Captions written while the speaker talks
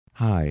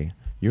Hi,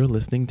 you're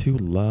listening to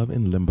Love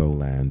in Limbo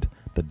Land,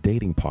 the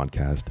dating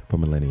podcast for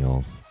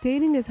millennials.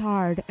 Dating is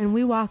hard, and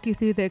we walk you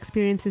through the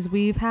experiences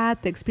we've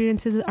had, the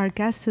experiences our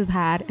guests have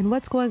had, and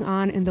what's going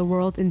on in the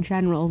world in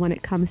general when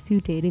it comes to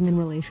dating and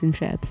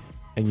relationships.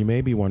 And you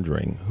may be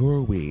wondering, who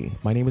are we?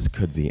 My name is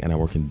Kudzi, and I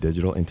work in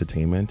digital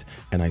entertainment,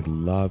 and I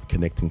love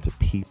connecting to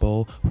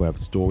people who have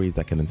stories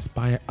that can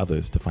inspire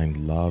others to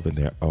find love in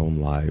their own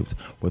lives.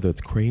 Whether it's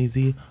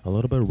crazy, a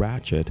little bit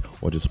ratchet,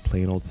 or just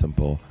plain old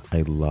simple,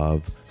 I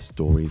love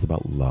stories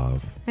about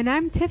love. And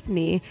I'm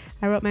Tiffany.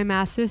 I wrote my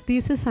master's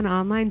thesis on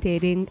online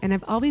dating, and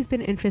I've always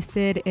been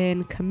interested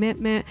in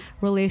commitment,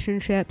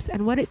 relationships,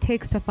 and what it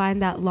takes to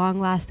find that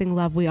long-lasting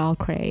love we all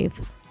crave.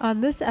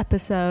 On this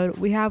episode,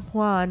 we have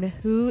Juan,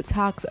 who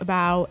talks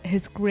about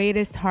his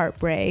greatest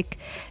heartbreak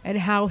and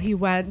how he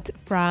went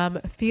from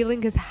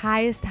feeling his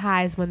highest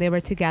highs when they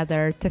were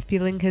together to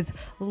feeling his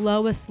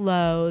lowest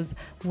lows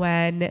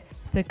when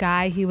the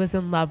guy he was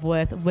in love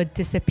with would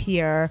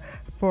disappear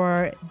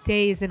for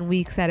days and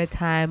weeks at a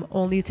time,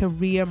 only to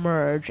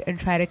reemerge and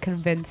try to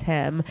convince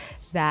him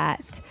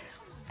that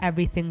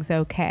everything's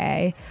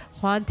okay.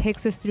 Juan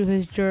takes us through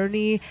his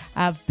journey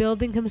of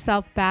building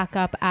himself back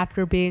up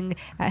after being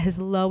at his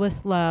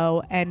lowest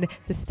low and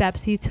the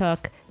steps he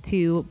took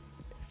to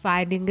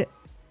finding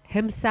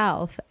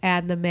himself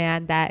and the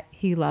man that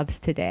he loves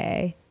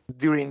today.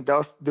 During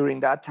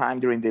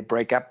the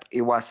breakup,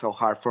 it was so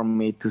hard for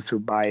me to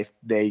survive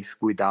days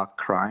without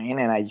crying,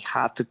 and I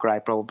had to cry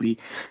probably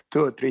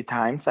 2 or 3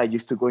 times. I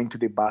used to go into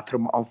the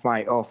bathroom of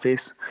my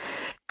office,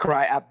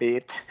 cry a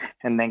bit,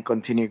 and then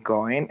continue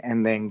going,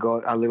 and then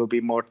go a little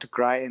bit more to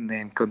cry, and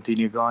then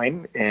continue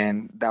going,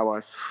 and that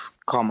was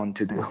common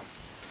to do.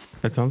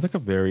 It sounds like a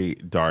very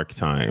dark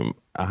time.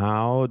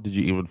 How did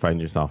you even find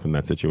yourself in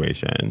that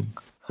situation?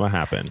 What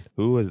happened?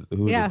 Who is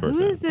this person?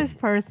 Who is this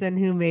person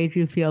who made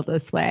you feel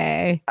this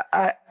way?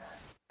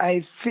 I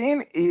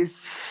think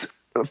is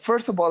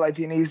first of all, I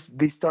think is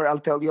this story. I'll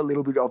tell you a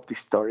little bit of the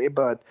story,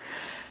 but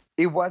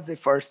it was the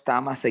first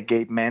time as a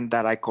gay man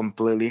that I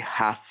completely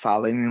have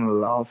fallen in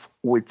love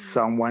with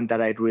someone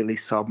that I really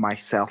saw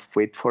myself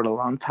with for a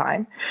long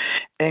time,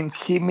 and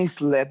he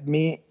misled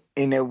me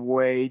in a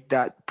way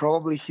that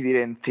probably he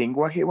didn't think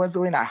what he was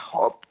doing. I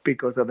hope,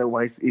 because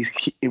otherwise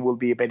it will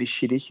be a very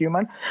shitty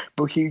human.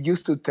 But he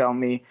used to tell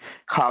me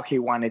how he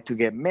wanted to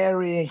get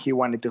married, he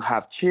wanted to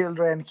have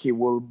children, he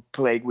will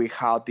play with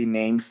how the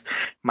names,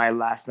 my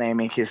last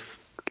name and his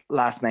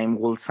last name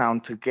will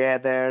sound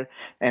together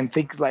and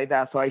things like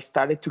that. So I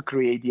started to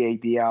create the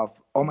idea of,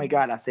 oh my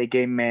God, as a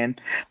gay man,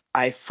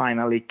 I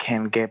finally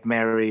can get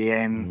married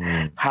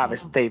and have a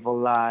stable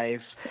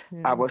life.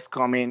 Yeah.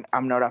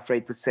 I'm not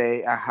afraid to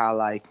say, I had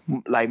like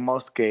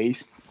most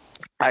gays,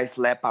 I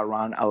slept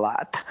around a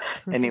lot.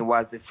 And it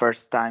was the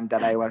first time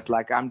that I was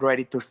like, I'm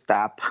ready to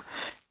stop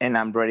and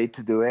I'm ready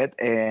to do it.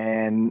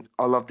 And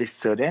all of a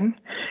sudden,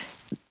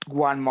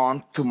 1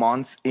 month, 2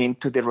 months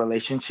into the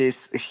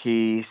relationships,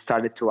 he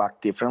started to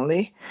act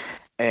differently.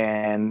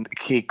 And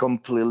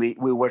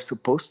we were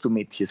supposed to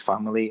meet his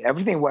family.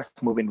 Everything was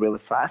moving really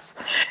fast.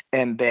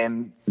 And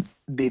then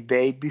the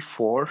day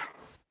before,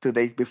 2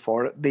 days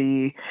before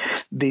the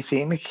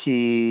thing,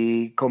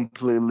 he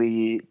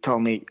completely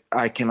told me,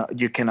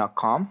 you cannot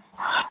come.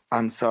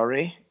 I'm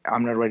sorry.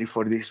 I'm not ready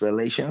for this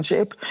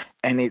relationship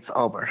and it's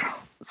over.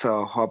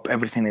 So hope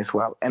everything is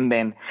well. And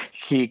then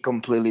he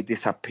completely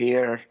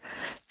disappeared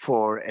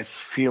for a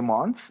few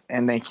months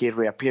and then he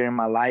reappeared in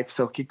my life.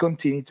 So he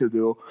continued to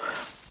do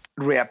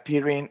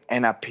reappearing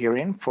and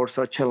appearing for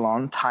such a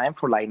long time,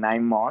 for like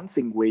 9 months,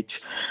 in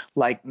which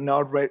like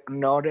not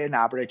an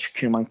average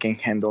human can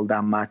handle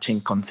that much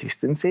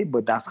inconsistency.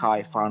 But that's how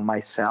I found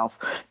myself,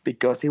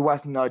 because it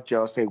was not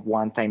just a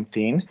one-time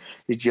thing.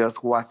 It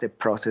just was a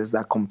process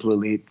that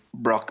completely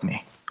broke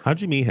me.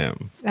 How'd you meet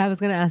him? I was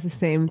going to ask the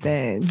same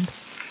thing.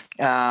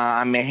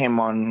 I met him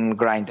on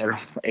Grindr,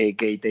 a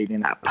gay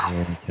dating app.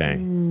 Okay.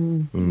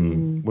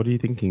 What are you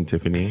thinking,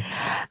 Tiffany?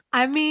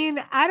 I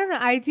mean, I don't know.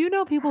 I do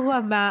know people who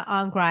have met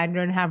on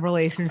Grindr and have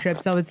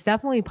relationships, so it's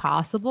definitely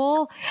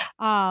possible.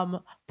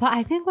 But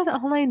I think with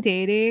online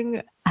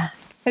dating,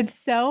 it's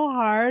so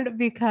hard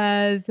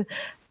because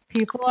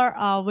people are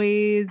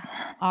always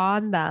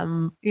on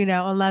them,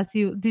 unless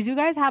did you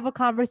guys have a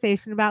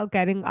conversation about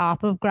getting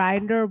off of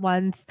Grindr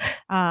once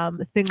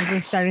things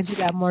were starting to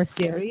get more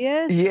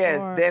serious? Yes,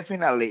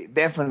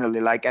 definitely.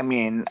 Like, I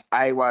mean,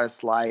 I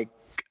was like,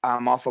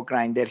 I'm off of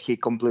Grindr. He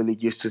completely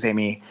used to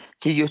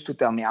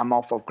tell me, I'm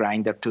off of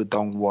Grindr too,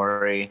 don't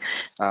worry,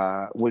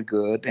 we're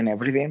good and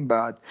everything.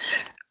 But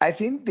I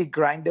think the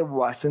Grindr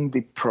wasn't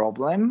the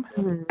problem.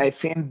 I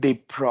think the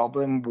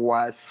problem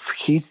was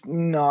he's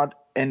not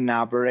an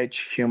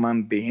average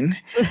human being,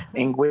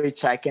 in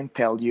which I can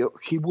tell you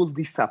he will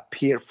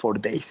disappear for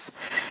days.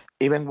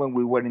 Even when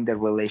we were in the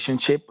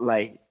relationship,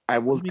 like I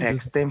will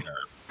text him.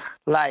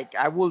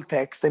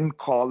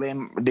 Call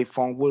him, the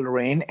phone will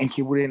ring, and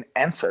he wouldn't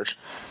answer.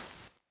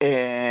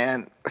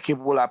 And he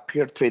will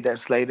appear 3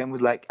 days later and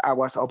was like, I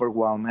was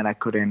overwhelmed and I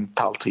couldn't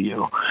talk to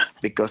you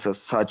because of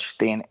such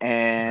thing. I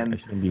And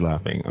shouldn't be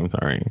laughing. I'm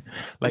sorry.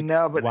 Like,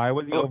 no, but why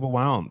was he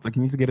overwhelmed? Like,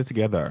 he needs to get it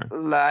together.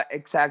 like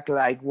exactly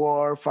like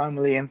war,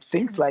 family, and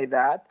things like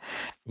that.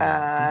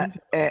 Yeah.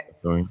 Uh, eh,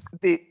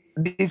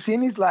 the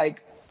thing is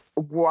like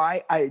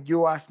why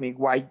you ask me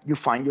why you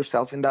find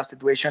yourself in that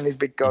situation is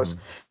because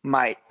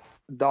my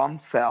dumb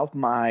self,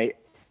 my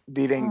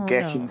didn't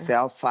get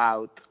himself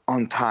out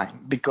on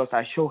time because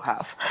I should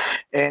have.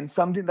 And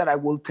something that I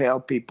will tell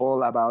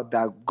people about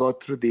that go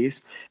through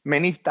this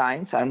many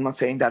times, I'm not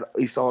saying that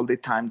it's all the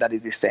time that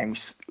is the same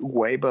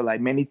way, but like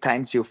many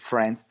times your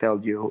friends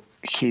tell you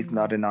he's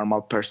not a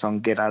normal person,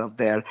 get out of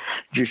there,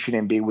 you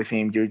shouldn't be with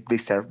him, you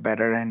deserve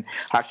better. And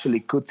actually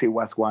Kutsi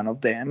was one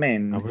of them,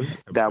 and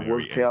that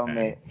will tell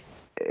me,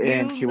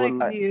 and he will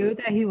knew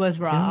that he was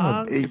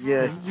wrong.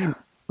 Yes.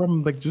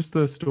 From like just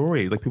the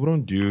stories, like people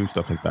don't do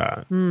stuff like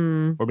that,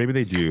 or maybe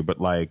they do, but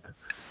like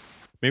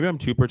maybe I'm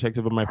too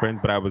protective of my friends.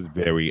 But I was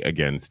very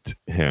against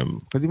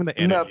him because even the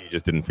energy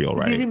just didn't feel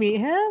right. Did you meet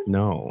him?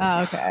 No.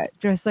 Oh, okay.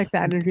 Just like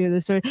the energy of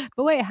the story.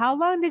 But wait, how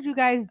long did you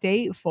guys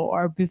date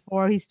for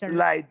before he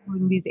started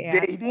doing these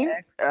dating?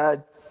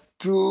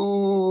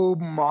 2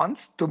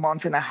 months, 2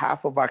 months and a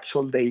half of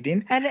actual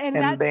dating. And in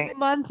that 2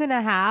 months and a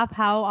half,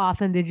 how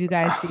often did you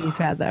guys see each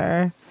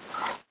other?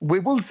 We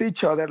will see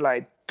each other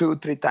like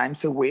 2-3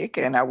 times a week,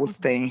 and I will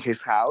stay in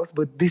his house.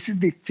 But this is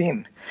the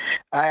thing.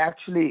 I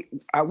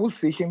will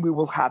see him. We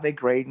will have a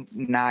great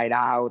night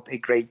out, a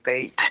great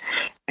date.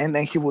 And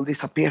then he will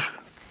disappear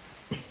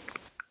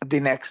the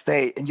next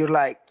day. And you're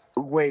like,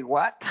 wait,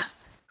 what?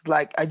 It's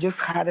like, I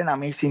just had an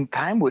amazing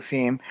time with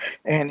him.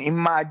 And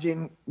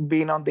imagine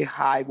being on the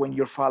high when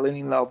you're falling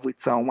in love with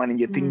someone and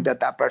you think that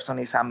that person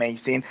is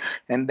amazing.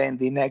 And then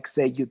the next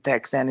day you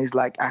text and it's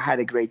like, I had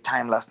a great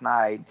time last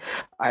night.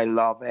 I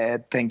love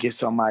it. Thank you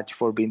so much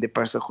for being the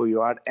person who you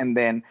are. And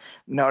then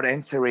not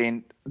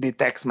answering the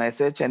text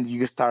message, and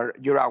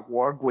you're at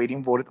work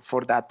waiting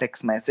for that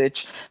text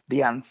message,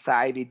 the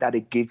anxiety that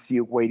it gives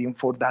you waiting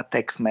for that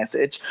text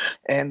message.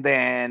 And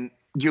then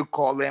you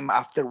call him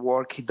after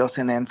work, he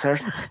doesn't answer.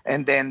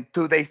 And then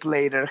 2 days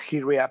later,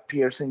 he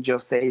reappears and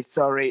just says,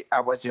 sorry, I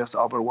was just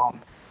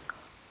overwhelmed.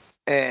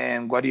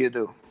 And what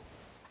do?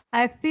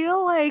 I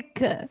feel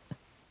like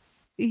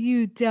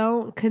you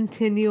don't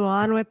continue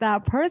on with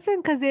that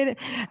person because we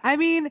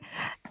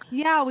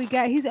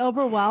get he's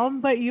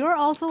overwhelmed, but you're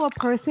also a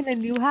person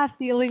and you have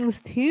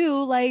feelings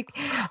too. Like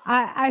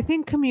I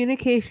think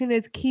communication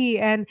is key,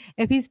 and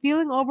if he's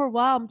feeling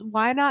overwhelmed,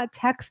 why not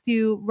text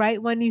you right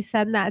when you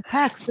send that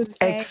text and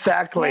say,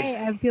 exactly, hey,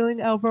 I'm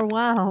feeling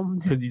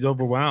overwhelmed, because he's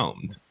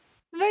overwhelmed.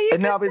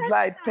 No, it's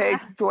like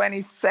takes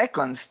 20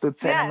 seconds to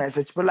send a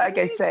message. But like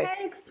I say, it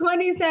takes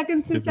 20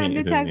 seconds to send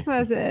a text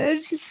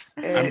message.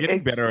 I'm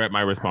getting better at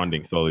my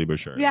responding slowly but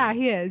surely. Yeah,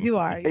 he is. You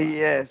are.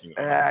 Yes,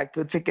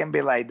 Kutsi can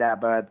be like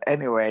that. But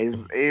anyways,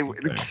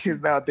 she's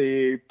not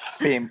the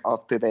theme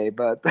of today.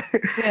 But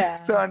yeah.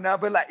 So no,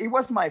 but like it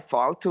was my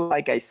fault too,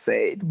 like I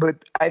said.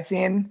 But I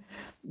think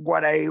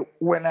when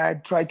I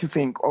try to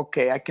think,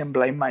 okay, I can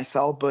blame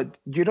myself, but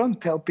you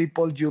don't tell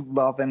people you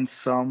love them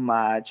so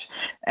much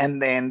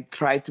and then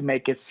try to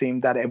make it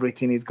seem that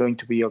everything is going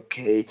to be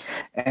okay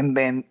and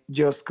then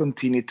just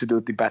continue to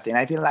do the bad thing.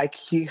 I think like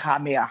he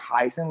had me at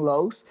highs and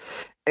lows,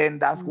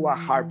 and that's what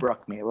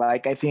heartbroke me.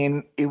 Like I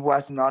think it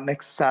was not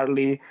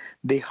necessarily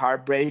the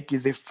heartbreak,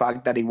 is the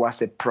fact that it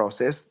was a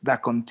process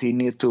that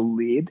continued to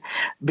lead,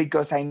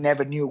 because I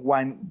never knew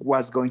when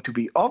was going to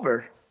be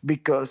over,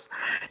 because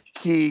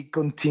he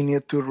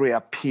continued to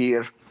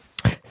reappear.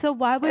 So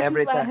why would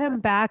you let him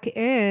back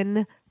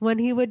in when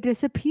he would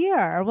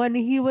disappear? When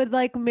he would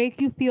like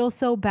make you feel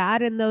so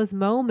bad in those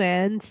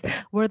moments?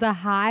 Were the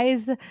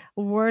highs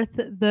worth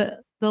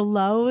the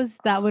lows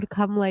that would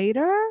come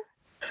later?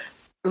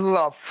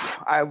 Love.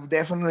 I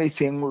definitely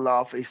think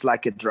love is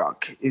like a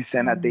drug. It's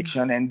an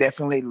addiction, and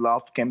definitely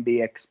love can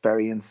be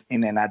experienced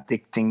in an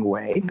addicting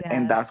way. Yeah.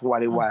 And that's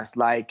what it was.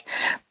 Like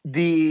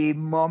the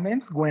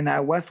moments when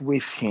I was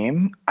with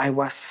him, I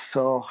was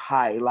so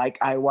high. Like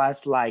I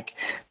was like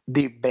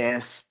the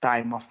best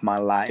time of my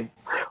life.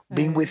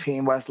 Being with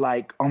him was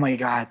like, oh my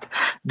God,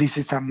 this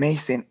is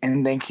amazing.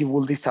 And then he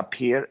will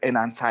disappear and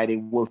anxiety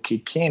will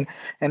kick in.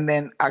 And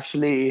then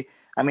actually,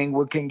 I mean,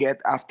 we can get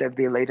after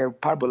the later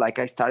part, but like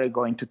I started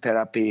going to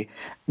therapy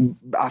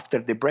after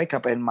the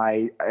breakup, and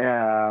my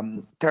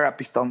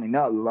therapist told me,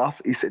 no,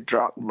 love is a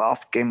drug.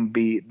 Love can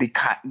be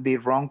the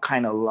wrong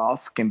kind of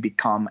love can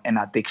become an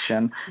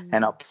addiction,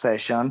 an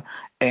obsession.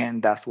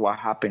 And that's what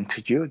happened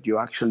to you. You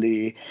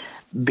actually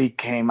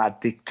became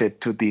addicted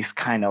to these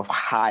kind of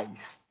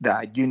highs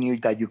that you knew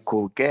that you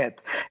could get.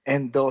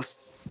 And those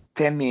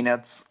 10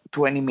 minutes,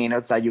 20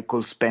 minutes that you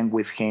could spend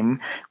with him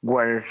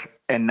were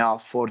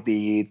enough for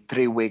the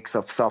 3 weeks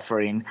of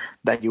suffering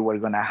that you were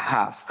going to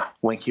have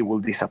when he will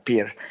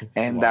disappear.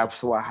 And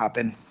that's what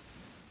happened.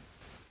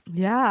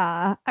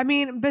 Yeah. I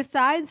mean,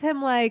 besides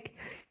him, like,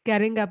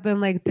 getting up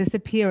and like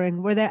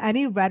disappearing, were there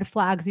any red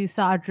flags you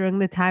saw during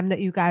the time that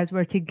you guys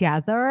were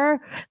together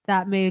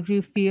that made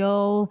you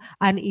feel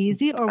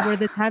uneasy, or were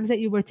the times that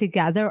you were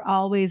together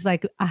always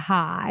like a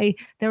high?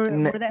 Were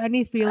there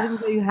any feelings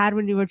that you had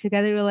when you were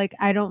together? You're like,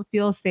 I don't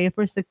feel safe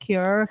or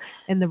secure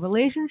in the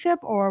relationship,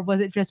 or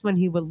was it just when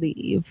he would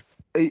leave?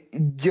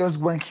 Just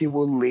when he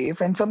would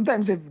leave, and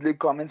sometimes if the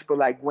comments, but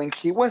like when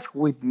he was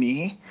with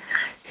me,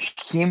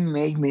 he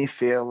made me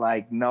feel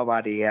like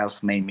nobody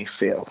else made me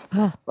feel.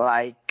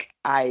 Like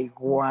I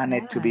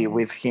wanted to be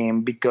with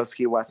him because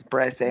he was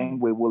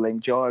present. We will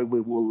enjoy, we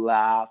will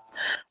laugh.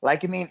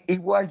 Like, I mean,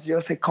 it was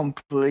just a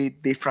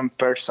complete different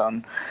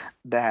person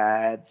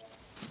that,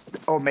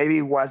 or maybe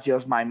it was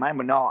just my mind,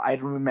 but no, I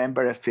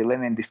remember a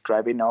feeling and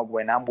describing, oh,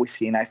 when I'm with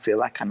him, I feel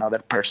like another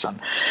person.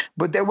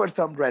 But there were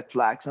some red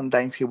flags.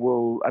 Sometimes he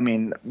will, I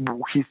mean,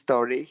 his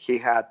story, he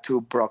had two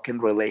broken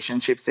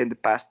relationships in the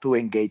past, two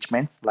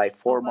engagements, like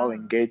formal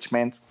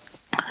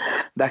engagements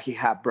that he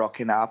had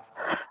broken up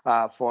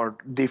for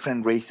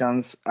different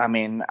reasons. I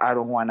mean, I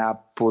don't want to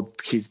put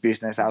his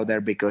business out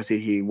there because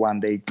if he one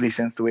day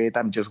listens to it,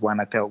 I'm just want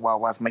to tell what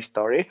was my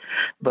story.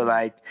 But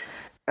like,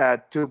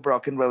 two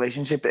broken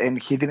relationships,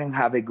 and he didn't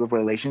have a good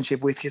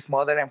relationship with his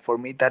mother, and for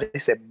me that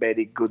is a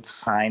very good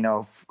sign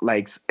of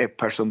like a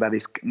person that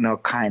is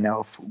not kind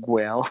of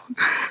well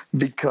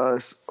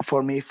because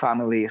for me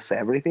family is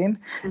everything.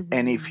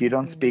 And if you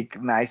don't speak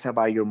nice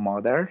about your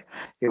mother,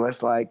 it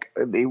was like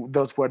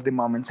those were the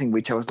moments in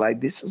which I was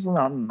like, this is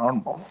not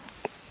normal.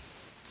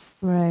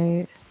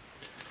 Right.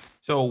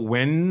 So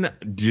when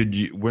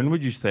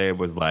would you say it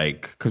was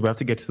like, because we have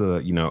to get to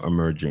the,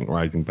 emerging,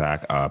 rising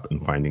back up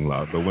and finding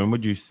love, but when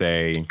would you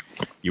say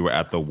you were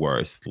at the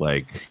worst,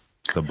 like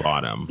the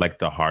bottom, like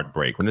the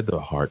heartbreak? When did the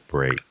heart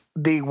break?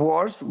 The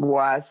worst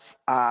was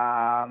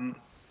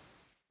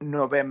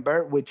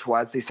November, which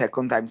was the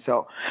second time.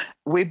 So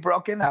we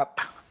broken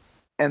up,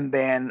 and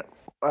then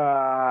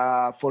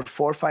for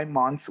 4 or 5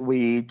 months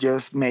we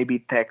just maybe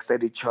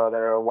texted each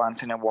other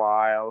once in a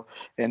while,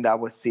 and that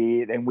was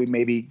it. And we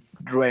maybe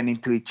ran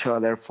into each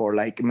other for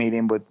like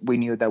meeting, but we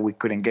knew that we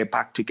couldn't get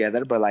back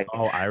together. But like,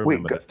 I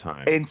remember this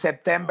time in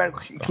September,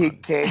 he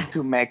came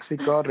to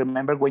Mexico.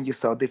 Remember when you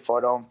saw the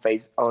photo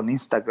on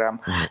Instagram,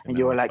 and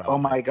you were like, oh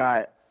my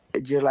God.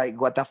 You're like,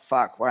 what the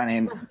fuck,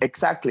 man?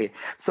 Exactly.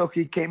 So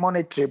he came on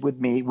a trip with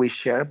me. We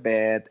share a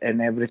bed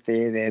and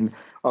everything. And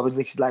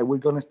obviously he's like, we're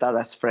going to start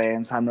as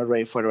friends. I'm not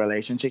ready for a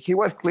relationship. He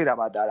was clear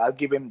about that. I'll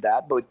give him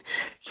that. But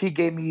he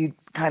gave me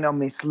kind of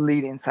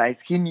misleading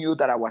signs. He knew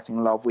that I was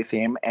in love with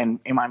him. And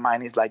in my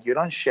mind, it's like, you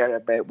don't share a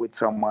bed with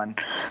someone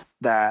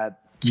that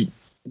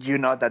you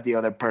know that the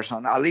other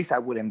person, at least I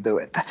wouldn't do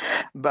it.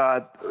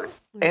 But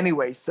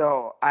anyway,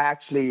 so I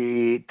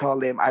actually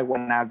told him, I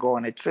want to go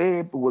on a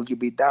trip. Will you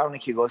be down?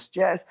 And he goes,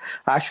 yes.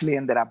 I actually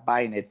ended up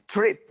buying a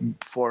trip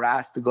for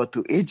us to go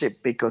to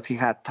Egypt because he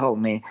had told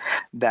me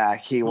that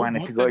he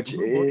wanted to go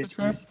to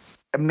Egypt.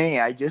 Me,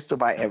 I used to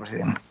buy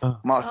everything,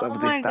 most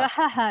of this stuff.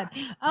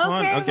 Oh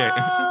my God. Okay.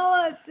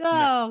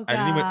 Oh, I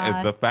didn't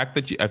even, the fact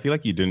that I feel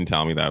like you didn't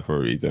tell me that for a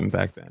reason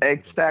back then.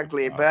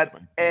 Exactly,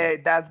 but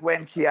that's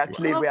when he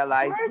actually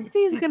realized. Of course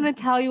he's gonna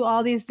tell you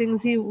all these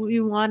things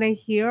you want to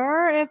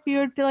hear if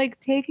you're like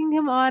taking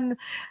him on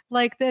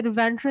like the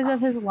adventures of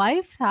his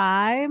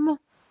lifetime.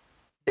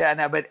 Yeah,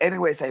 no, but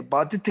anyways, I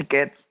bought the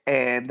tickets,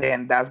 and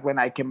then that's when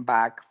I came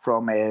back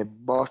from a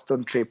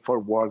Boston trip for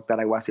work that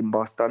I was in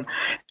Boston.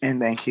 And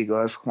then he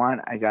goes,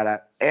 Juan, I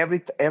gotta, every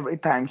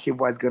time he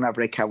was gonna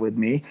break up with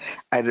me,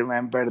 I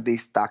remember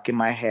this stuck in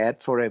my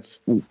head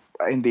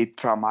in the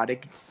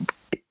traumatic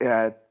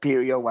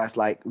period was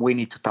like, we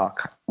need to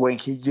talk. When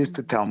he used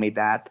to tell me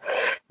that,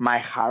 my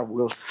heart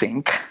will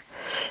sink.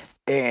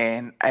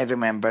 And I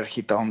remember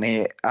he told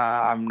me,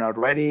 I'm not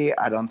ready.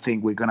 I don't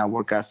think we're going to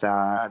work as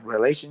a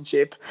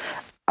relationship.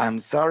 I'm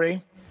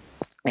sorry.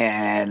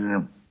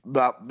 And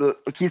but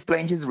he's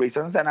playing his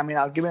reasons. And I mean,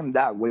 I'll give him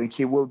that. When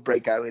he will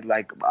break out with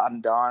like,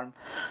 I'm done,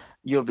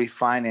 you'll be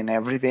fine and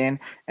everything.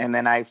 And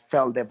then I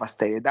felt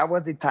devastated. That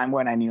was the time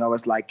when I knew I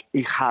was like,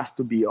 it has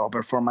to be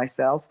over for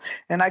myself.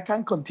 And I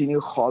can't continue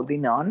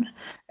holding on.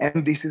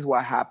 And this is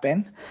what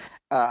happened.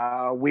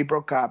 We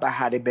broke up. I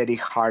had a very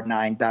hard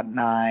night that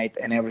night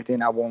and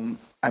everything. I will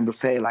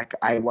say like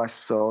I was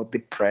so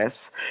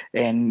depressed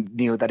and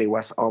knew that it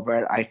was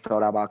over. I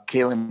thought about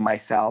killing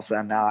myself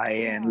that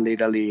night, and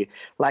literally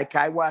like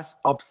I was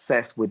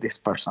obsessed with this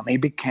person. It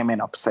became an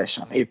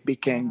obsession. It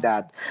became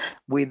that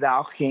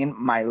without him,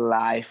 my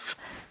life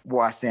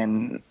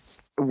wasn't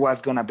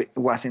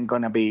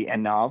gonna be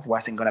enough,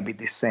 wasn't gonna be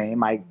the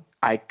same.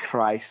 I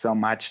cried so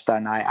much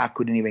that I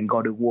couldn't even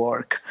go to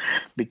work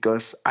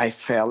because I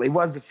felt it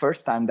was the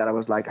first time that I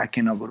was like, I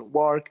cannot go to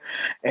work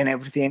and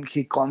everything.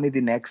 He called me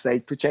the next day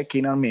to check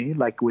in on me,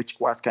 like, which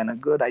was kind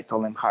of good. I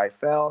told him how I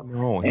felt.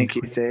 No, and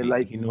he said,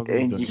 like, he knows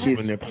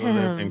he's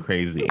manipulative and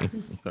crazy.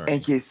 Sorry.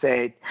 And he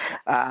said,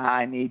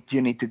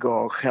 you need to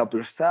go help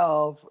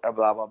yourself,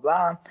 blah, blah,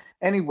 blah.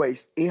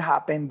 Anyways, it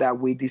happened that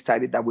we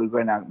decided that we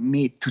were going to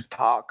meet to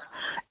talk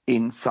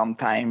in some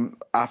time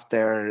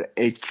after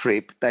a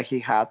trip that he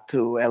had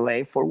to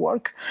LA for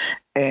work.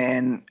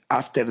 And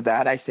after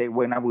that, I say,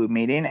 when are we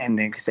meeting? And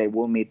then he say,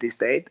 we'll meet this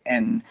date.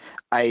 And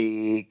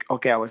I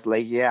was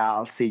like, yeah,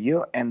 I'll see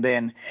you. And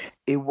then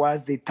it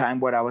was the time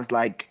where I was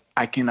like,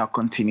 I cannot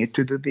continue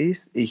to do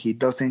this. If he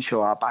doesn't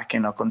show up, I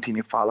cannot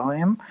continue following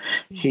him.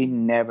 He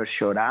never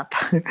showed up.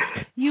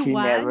 You he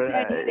went never,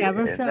 and he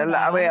never showed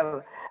up?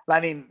 Well, I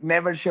mean,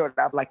 never showed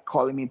up, like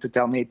calling me to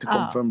tell me to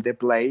confirm the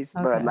place.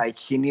 But okay. like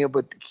he knew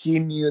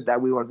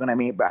that we were gonna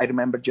meet. But I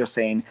remember just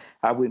saying,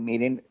 "Are we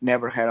meeting?"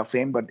 Never heard of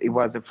him, but it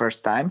was the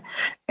first time,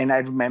 and I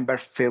remember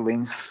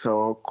feeling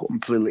so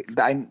completely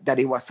that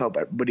it was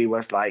over. But it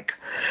was like,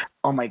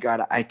 oh my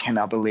God, I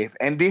cannot believe.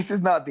 And this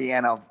is not the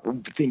end of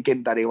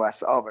thinking that it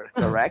was over,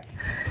 correct?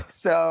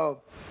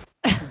 So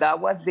that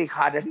was the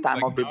hardest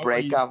time of the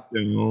breakup.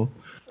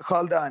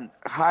 Hold on.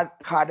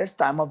 Hardest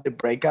time of the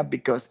breakup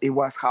because it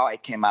was how I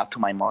came out to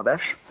my mother.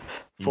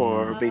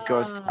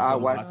 Because I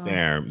was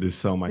there. There's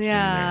so much in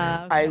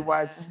Yeah. there. I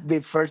was the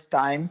first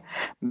time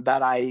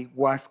that I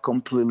was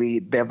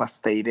completely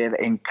devastated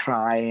and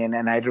crying.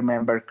 And I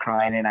remember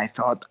crying and I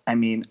thought, I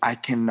mean, I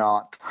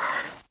cannot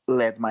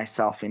let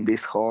myself in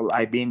this hole.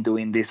 I've been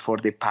doing this for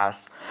the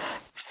past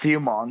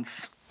few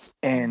months.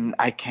 And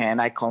I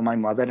called my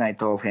mother and I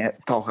told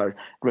her,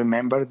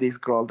 remember this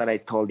girl that I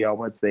told you I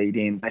was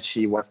dating, that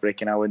she was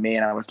breaking up with me?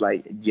 And I was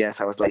like, yes.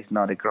 I was like, it's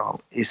not a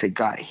girl, it's a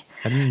guy.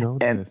 I didn't know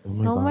this.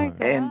 Oh my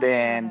God. And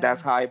then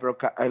that's how I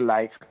broke up.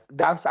 Like,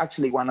 that's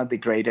actually one of the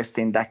greatest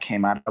things that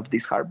came out of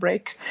this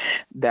heartbreak,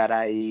 that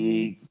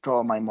I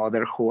told my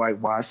mother who I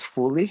was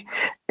fully.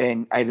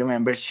 And I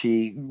remember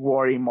she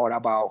worried more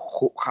about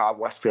how I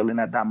was feeling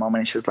at that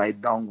moment. She was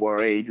like, don't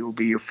worry, you'll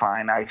be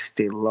fine. I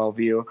still love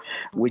you.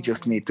 We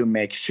just need to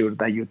make sure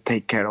that you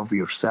take care of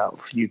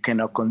yourself. You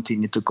cannot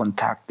continue to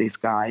contact this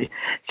guy.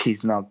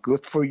 He's not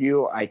good for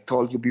you. I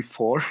told you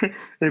before,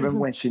 even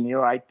when she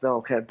knew, I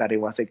told her that it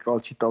was a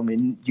girl. She told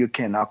me, you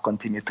cannot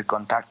continue to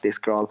contact this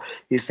girl.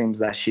 It seems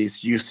that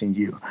she's using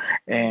you.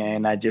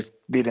 And I just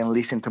didn't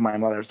listen to my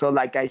mother. So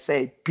like I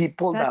say,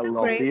 people That's that a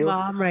love great you.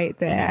 mom right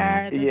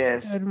there. That's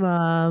Yes. a good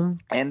mom.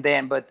 And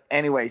then, but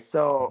anyway,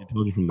 so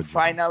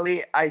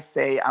finally I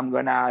say I'm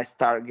gonna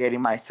start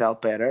getting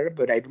myself better.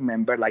 But I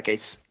remember, like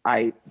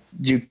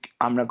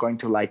I'm not going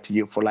to lie to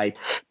you, for like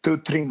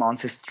 2-3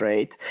 months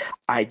straight,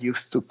 I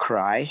used to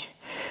cry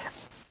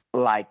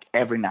like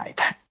every night,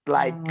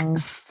 like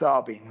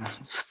sobbing,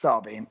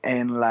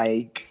 and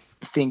like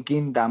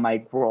thinking that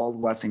my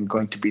world wasn't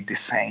going to be the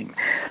same.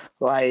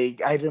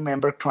 Like, I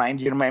remember crying.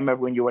 Do you remember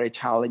when you were a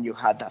child and you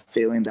had that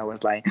feeling that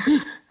was like,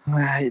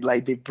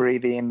 like the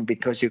breathing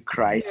because you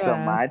cry so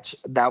much?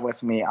 That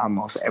was me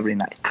almost every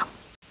night.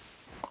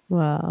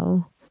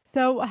 Wow.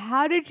 So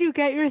how did you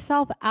get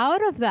yourself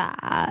out of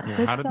that?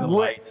 Yeah, how did the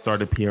light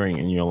start appearing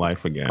in your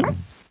life again?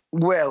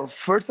 Well,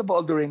 first of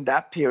all, during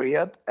that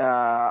period,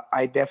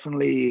 I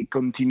definitely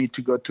continued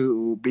to go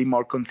to be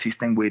more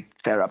consistent with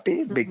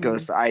therapy,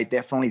 because I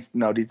definitely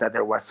noticed that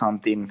there was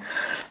something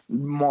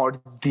more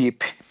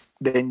deep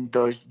than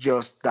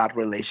just that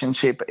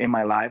relationship in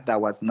my life that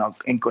was not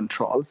in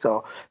control.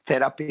 So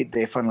therapy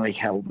definitely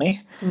helped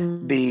me.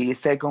 The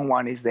second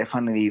one is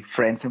definitely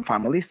friends and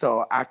family.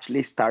 So I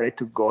actually started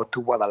to go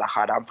to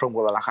Guadalajara. I'm from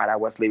Guadalajara. I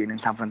was living in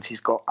San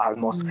Francisco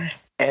almost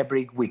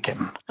every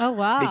weekend. Oh,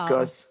 wow.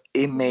 Because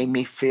it made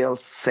me feel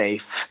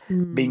safe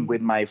being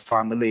with my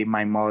family,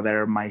 my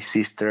mother, my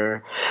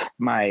sister,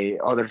 my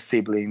other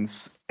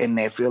siblings, and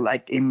I feel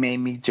like it made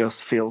me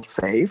just feel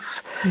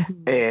safe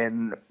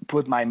and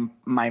put my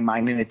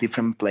mind in a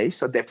different place.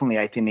 So definitely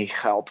I think it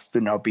helps to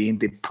not be in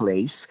the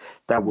place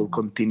that will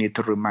continue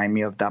to remind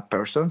me of that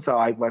person. So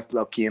I was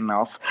lucky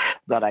enough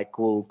that I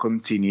could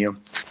continue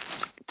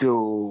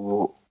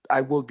I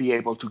will be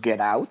able to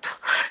get out.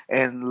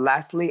 And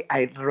lastly,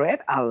 I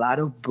read a lot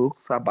of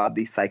books about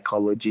the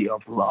psychology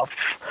of love.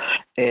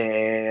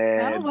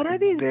 And what are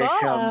these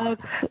books? What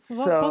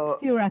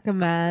books do you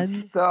recommend?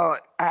 So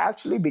I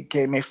actually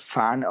became a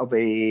fan of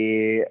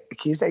I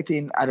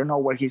don't know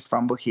where he's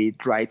from, but he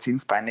writes in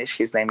Spanish.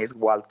 His name is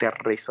Walter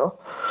Rizzo.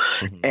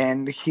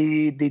 And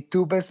the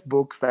two best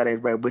books that I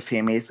read with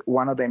him is,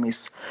 one of them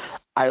is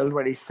I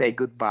Already Say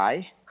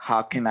Goodbye.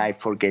 How can I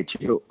forget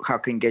you? How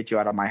can I get you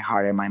out of my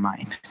heart and my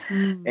mind?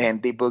 And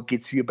the book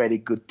gives you very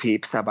good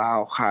tips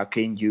about how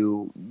can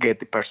you get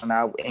the person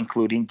out,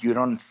 including you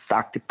don't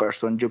stalk the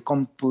person. You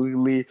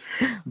completely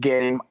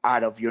get him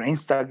out of your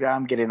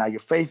Instagram, get him out of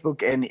your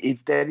Facebook. And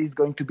if there is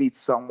going to be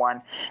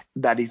someone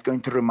that is going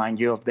to remind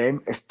you of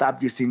them,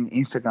 stop using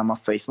Instagram or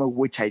Facebook,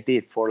 which I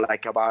did for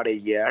like about a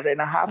year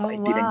and a half. I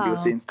didn't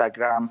use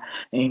Instagram.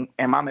 And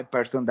I'm a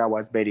person that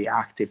was very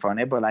active on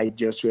it, but I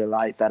just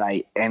realized that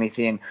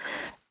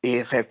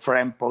if a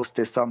friend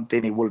posted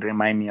something, it will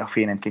remind me of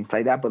it and things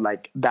like that. But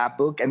like that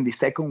book. And the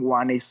second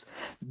one is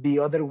the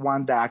other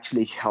one that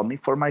actually helped me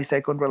for my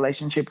second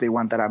relationship. The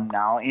one that I'm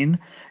now in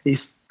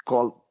is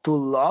called To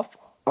Love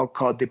or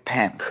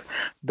Codependent.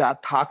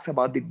 That talks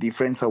about the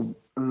difference of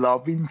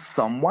loving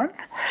someone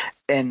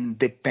and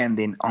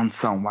depending on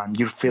someone,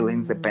 your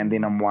feelings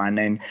depending on one,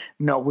 and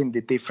knowing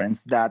the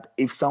difference that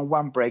if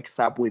someone breaks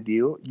up with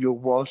you, your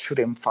world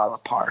shouldn't fall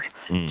apart.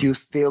 You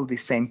still the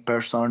same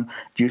person,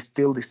 you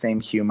still the same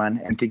human,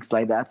 and things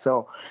like that.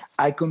 So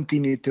I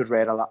continue to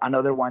read a lot.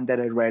 Another one that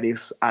I read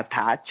is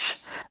Attach,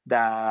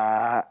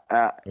 that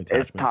it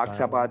Attachment talks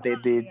style. about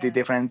the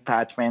different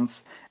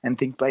attachments and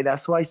things like that.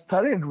 So I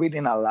started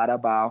reading a lot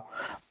about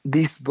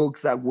these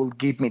books that will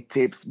give me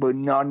tips, but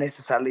not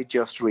necessarily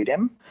just read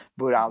them,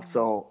 but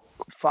also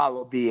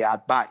follow the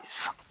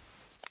advice,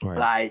 Right.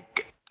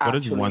 like What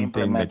is actually one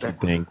thing implement that you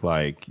it. think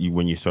like you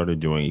when you started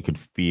doing, you could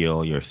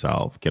feel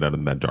yourself get out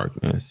of that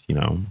darkness? You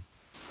know.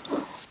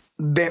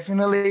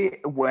 Definitely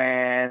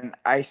when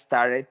I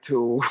started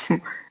to,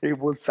 it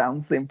would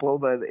sound simple,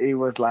 but it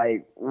was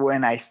like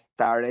when I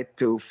started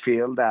to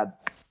feel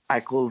that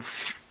I could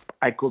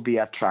I could be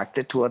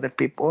attracted to other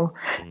people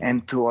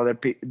and to other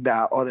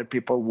that other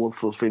people will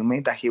fulfill me,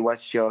 that he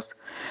was just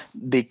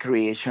the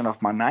creation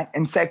of my mind.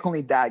 And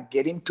secondly, that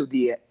getting to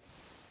the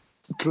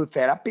through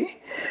therapy,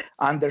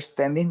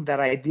 understanding that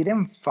I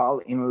didn't fall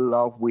in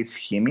love with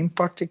him in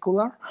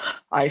particular.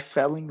 I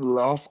fell in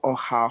love of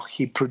how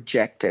he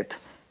projected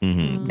the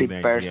The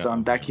idea person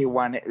of that he him.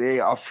 wanted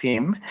of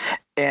him,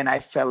 and I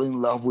fell in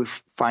love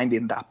with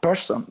finding that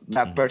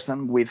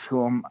person with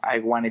whom I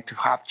wanted to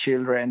have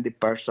children, the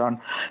person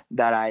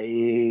that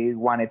I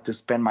wanted to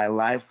spend my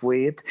life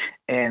with,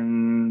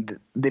 and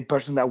the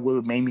person that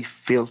will make me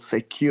feel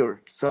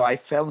secure. So I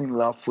fell in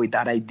love with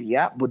that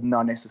idea, but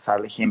not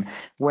necessarily him.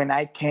 When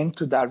I came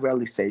to that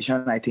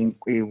realization, I think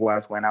it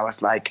was when I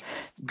was like,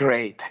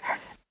 great,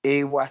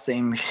 it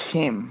wasn't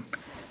him.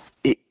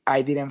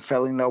 I didn't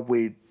fall in love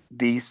with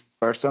this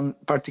person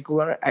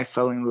particular. I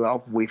fell in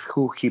love with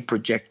who he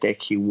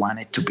projected he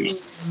wanted to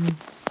be.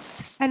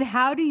 And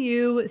how do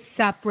you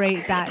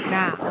separate that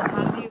now?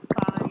 How do you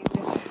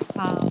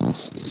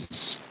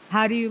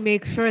how do you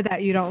make sure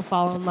that you don't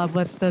fall in love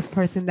with the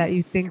person that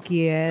you think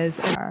he is?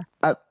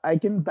 I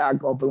can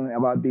talk openly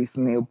about this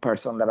new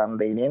person that I'm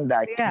dating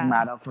that came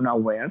out of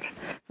nowhere.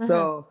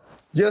 So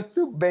just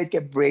to make a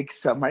brief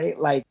summary,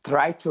 like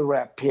try to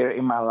reappear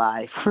in my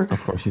life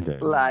Of course you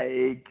did.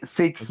 like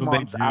six That's what they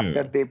months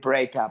after do. the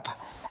breakup.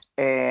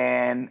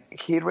 And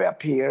he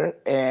reappeared,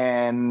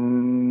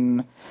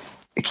 and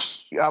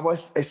I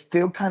was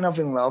still kind of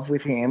in love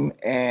with him,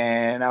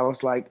 and I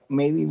was like,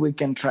 maybe we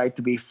can try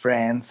to be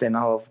friends and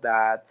all of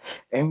that.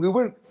 And we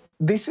were.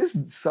 This is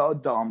so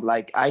dumb.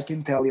 Like I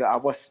can tell you, I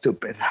was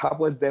stupid. I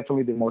was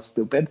definitely the most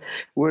stupid.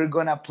 We're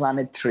gonna plan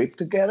a trip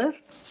together,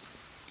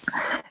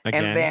 and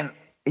Again. then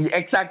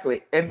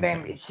exactly, and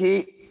then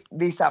he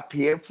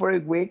disappeared for a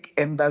week,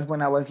 and that's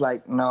when I was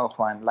like, no,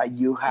 Juan, like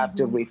you have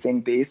to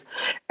rethink this.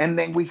 And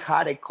then we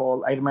had a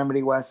call. I remember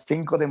it was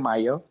Cinco de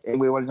Mayo, and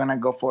we were gonna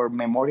go for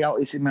Memorial.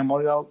 Is it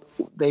Memorial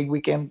Day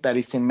weekend that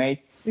is in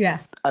May? Yeah.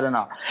 I don't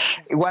know.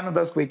 One of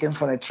those weekends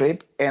for a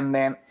trip, and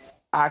then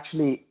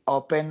actually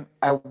open.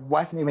 I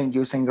wasn't even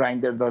using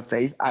Grinder those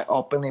days. I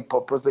opened it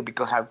purposely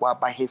because I walked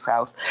by his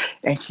house,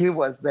 and he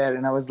was there,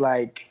 and I was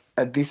like,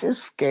 this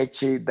is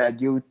sketchy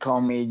that you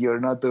told me you're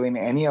not doing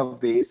any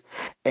of this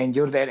and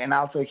you're there. And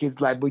also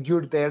he's like, but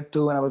you're there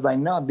too. And I was like,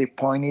 no, the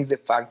point is the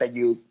fact that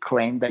you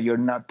claim that you're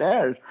not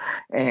there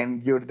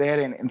and you're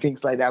there, and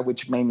things like that,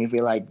 which made me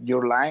feel like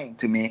you're lying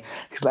to me.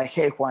 He's like,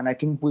 hey, Juan, I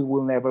think we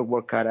will never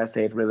work out as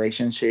a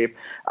relationship.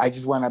 I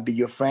just want to be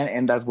your friend.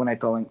 And that's when I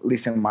told him,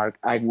 listen, Mark,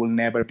 I will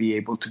never be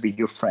able to be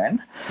your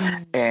friend.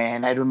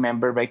 And I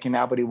remember breaking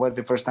up, but it was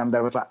the first time that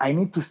I was like, I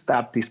need to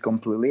stop this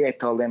completely. I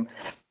told him,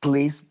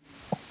 please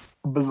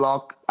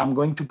I'm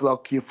going to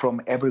block you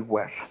from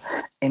everywhere.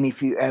 And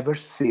if you ever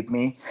see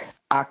me,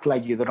 act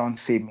like you don't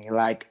see me.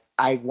 Like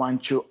I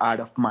want you out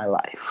of my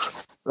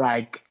life.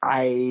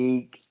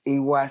 It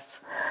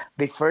was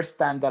the first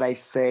time that I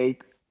said,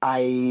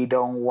 I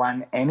don't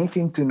want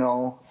anything to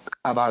know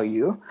about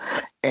you,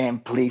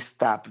 and please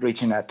stop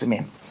reaching out to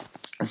me.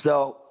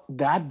 So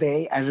that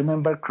day, I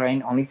remember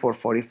crying only for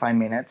 45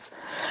 minutes,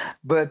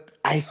 but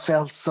I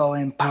felt so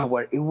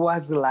empowered. It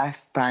was the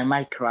last time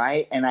I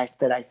cried, and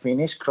after I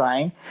finished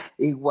crying,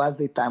 it was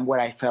the time where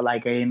I felt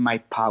like I gained my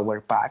power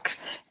back.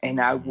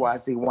 And I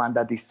was the one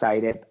that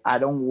decided, I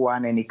don't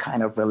want any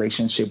kind of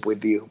relationship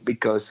with you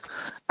because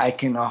I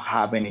cannot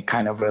have any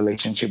kind of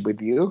relationship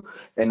with you.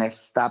 And I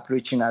stopped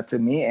reaching out to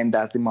me, and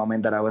that's the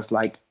moment that I was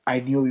like,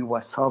 I knew it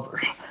was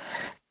over.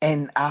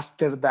 And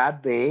after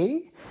that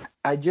day,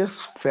 I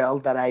just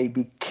felt that I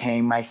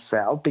became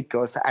myself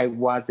because I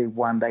was the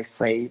one that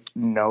said,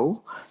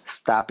 no,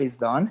 stop, is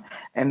done.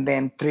 And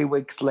then 3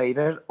 weeks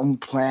later,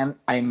 unplanned,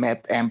 I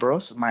met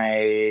Ambrose,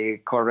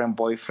 my current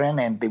boyfriend,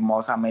 and the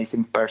most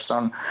amazing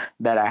person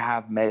that I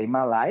have met in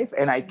my life.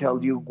 And I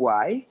tell you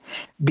why,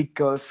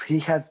 because he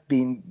has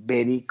been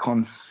very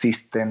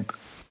consistent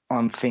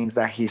on things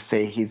that he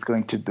say he's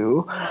going to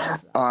do,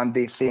 on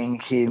the thing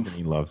He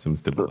loves some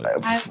stability.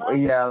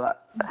 yeah.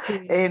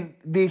 And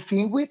the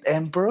thing with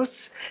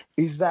Ambrose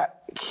is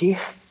that he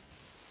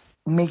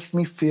makes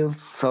me feel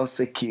so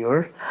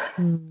secure.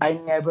 I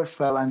never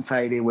felt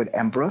anxiety with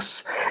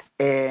Ambrose.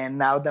 And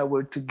now that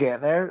we're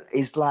together,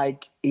 it's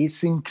like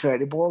it's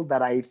incredible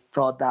that I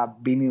thought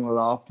that being in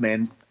love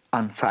meant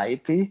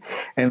anxiety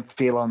and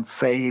feel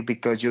unsafe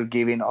because you're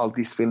giving all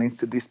these feelings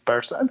to this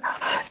person.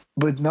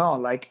 But no,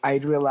 like I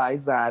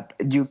realized that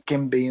you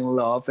can be in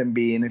love and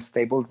be in a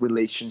stable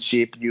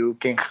relationship. You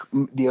can,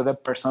 the other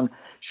person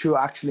should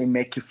actually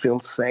make you feel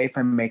safe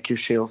and make you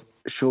should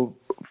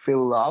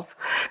feel love.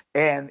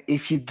 And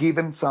if you give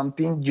them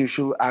something, you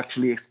should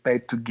actually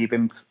expect to give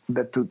them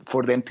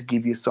for them to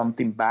give you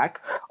something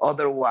back.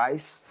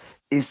 Otherwise,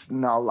 it's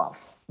not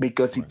love.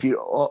 Because if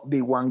you're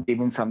the one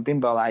giving something,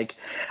 but like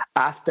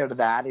after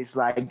that, it's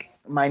like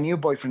my new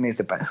boyfriend is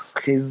the best.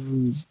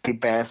 He's the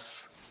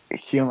best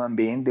human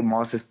being, the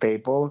most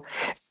stable,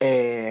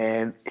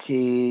 and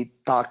he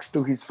talks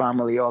to his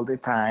family all the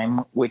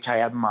time, which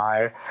I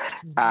admire.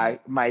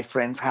 My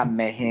friends have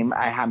met him.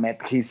 I have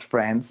met his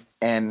friends,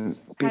 and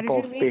How did people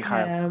you meet speak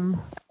him.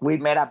 him? We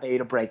met at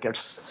Beta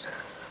Breakers.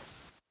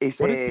 It's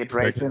What is a it like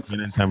racing.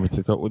 in San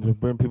Francisco?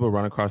 When people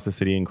run across the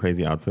city in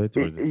crazy outfits?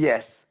 Or is it...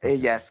 Yes,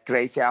 yes,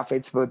 crazy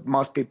outfits, but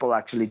most people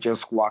actually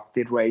just walk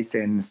the race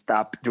and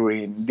stop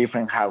during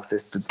different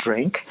houses to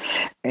drink.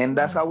 And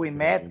that's how we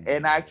met.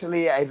 And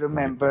actually, I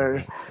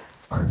remember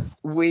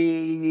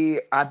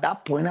at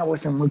that point, I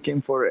wasn't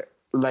looking for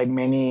like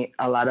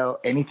a lot of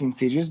anything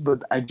serious,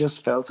 but I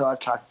just felt so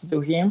attracted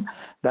to him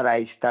that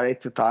I started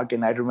to talk.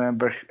 And I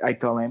remember I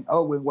told him,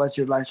 "Oh, when was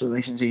your last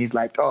relationship?" He's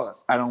like, "Oh,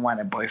 I don't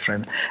want a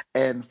boyfriend."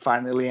 And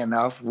funnily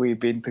enough, we've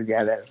been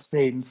together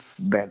since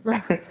then.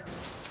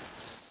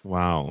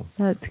 Wow.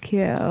 That's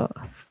cute.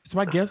 So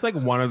I guess like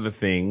one of the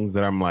things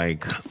that I'm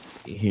like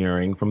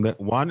hearing from that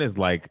one is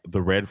like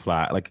the red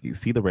flag, like you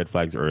see the red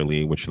flags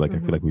early, which like I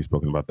feel like we've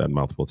spoken about that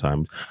multiple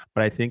times.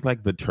 But I think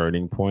like the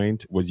turning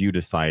point was you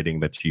deciding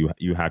that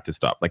you had to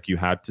stop. Like you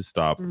had to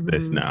stop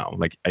this now.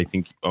 Like I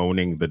think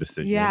owning the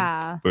decision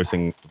Yeah.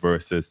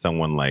 versus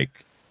someone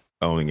like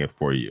owning it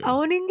for you.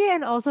 Owning it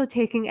and also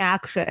taking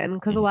action,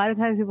 because a lot of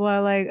times people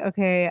are like,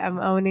 okay, I'm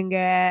owning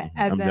it,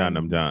 and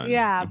I'm done.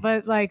 Yeah,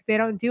 but like they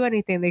don't do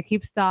anything. They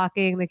keep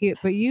stalking.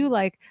 But you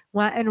like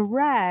went and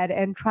read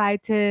and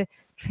tried to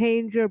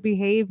change your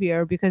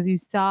behavior because you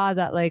saw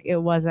that like it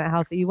wasn't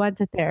healthy. You went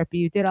to therapy.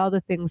 You did all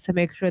the things to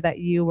make sure that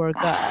you were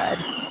good,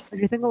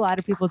 which I think a lot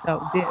of people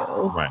don't do.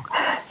 Right.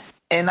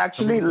 And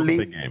actually,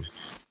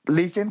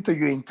 listen to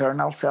your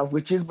internal self,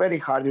 which is very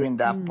hard during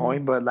that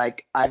point. But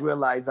like, I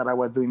realized that I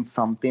was doing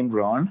something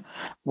wrong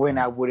when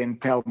I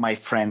wouldn't tell my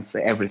friends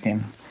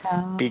everything,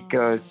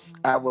 because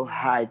I will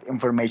hide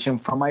information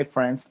from my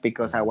friends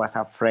because I was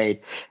afraid.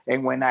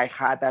 And when I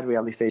had that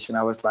realization,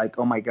 I was like,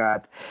 oh my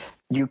God,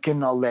 you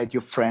cannot let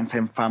your friends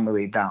and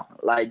family down.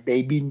 Like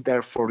they've been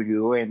there for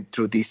you and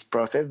through this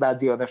process.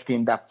 That's the other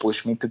thing that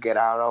pushed me to get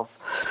out of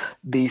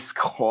this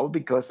hole,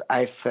 because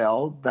I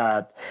felt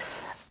that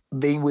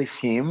being with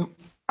him,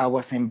 I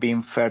wasn't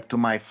being fair to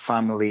my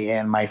family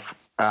and my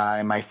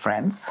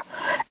friends,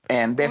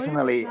 and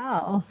definitely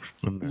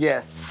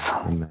yes,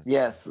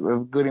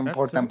 a good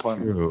important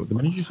point. True. The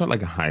minute you start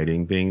like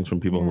hiding things from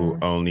people who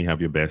only have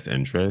your best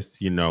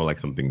interests, you know, like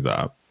something's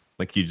up.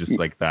 Like you just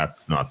like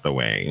that's not the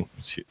way.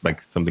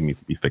 Like something needs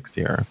to be fixed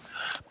here.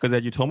 Because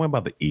as you told me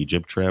about the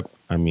Egypt trip,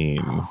 I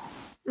mean,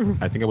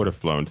 I think I would have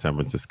flown to San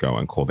Francisco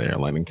and called the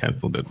airline and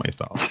canceled it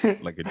myself.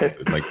 Like it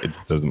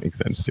just doesn't make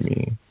sense to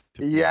me.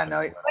 Yeah, no.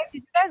 Wait,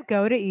 did you guys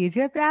go to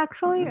Egypt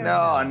actually?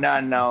 No.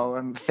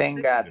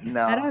 Thank God,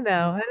 no. I don't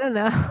know.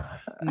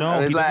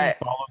 No,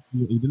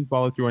 he didn't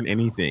follow through on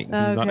anything. He's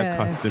not Okay.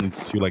 accustomed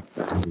to like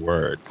his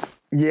word.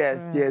 Yes.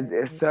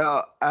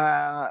 So,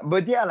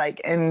 but yeah,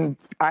 like, and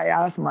I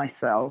asked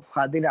myself,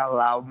 how did I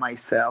allow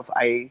myself?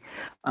 I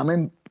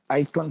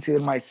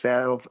consider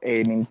myself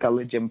an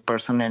intelligent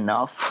person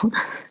enough,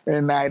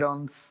 and I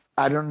don't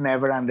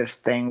never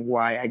understand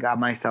why I got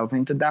myself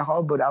into that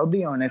hole. But I'll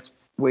be honest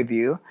with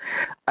you,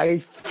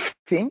 I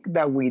think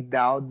that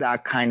without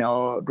that kind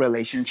of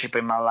relationship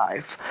in my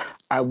life,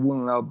 I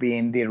will not be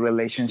in the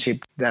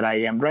relationship that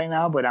I am right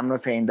now. But I'm not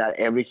saying that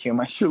every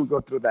human should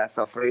go through that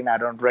suffering. I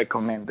don't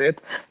recommend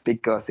it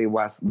because it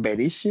was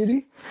very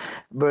shitty.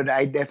 But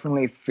I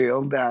definitely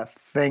feel that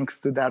thanks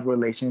to that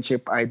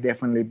relationship, I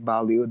definitely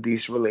value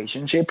this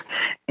relationship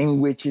in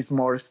which is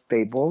more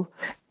stable.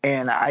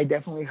 And I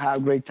definitely have a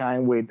great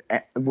time with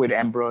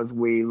Ambrose.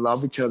 We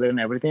love each other and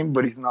everything,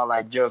 but it's not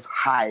like just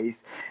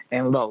highs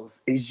and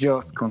lows. It's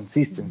just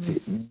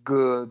consistency,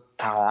 good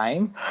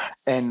time,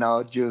 and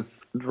not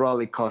just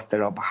roller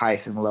coaster of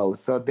highs and lows.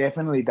 So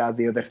definitely that's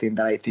the other thing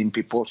that I think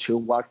people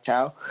should watch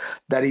out.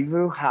 That if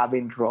you're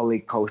having roller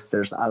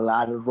coasters, a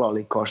lot of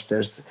roller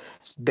coasters,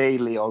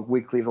 daily or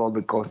weekly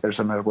roller coasters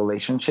in a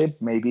relationship,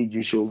 maybe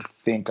you should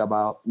think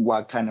about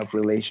what kind of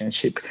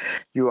relationship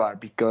you are,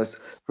 because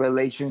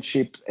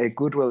a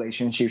good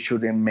relationship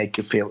shouldn't make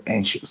you feel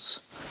anxious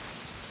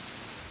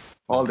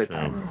all the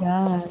time.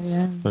 Yeah.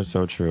 That's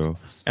so true.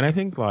 And I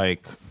think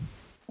like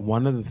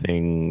one of the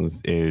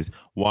things is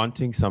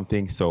wanting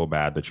something so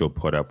bad that you'll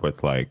put up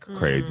with like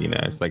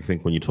craziness. Like, I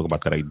think when you talk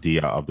about that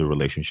idea of the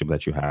relationship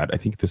that you had, I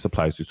think this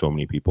applies to so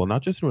many people,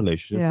 not just in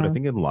relationships, but I Yeah.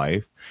 think in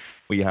life,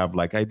 where you have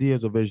like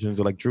ideas or visions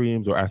or like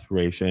dreams or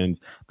aspirations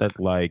that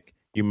like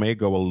you may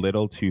go a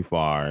little too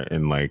far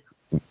in like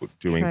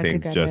doing Trying to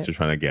things get just to it.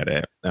 try to get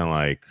it. And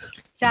like,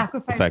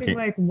 Sacrificing second,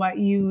 like what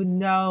you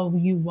know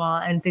you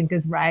want and think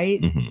is right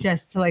mhm,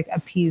 just to like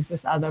appease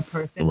this other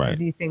person right.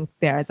 because you think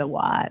they're the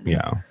one.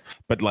 Yeah.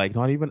 But like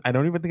not even I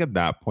don't even think at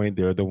that point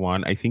they're the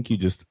one. I think you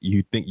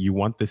think you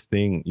want this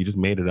thing, you just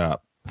made it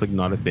up. It's like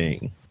not a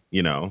thing,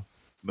 you know?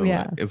 But Yeah.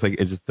 like it's like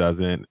it just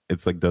doesn't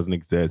it's like doesn't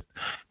exist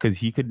because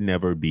he could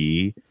never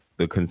be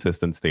the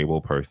consistent stable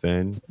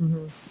person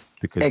Mhm.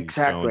 because he's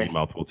shown you Exactly.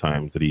 multiple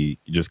times that he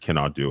just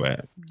cannot do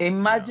it.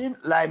 Imagine,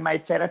 like, my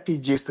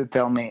therapist used to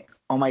tell me,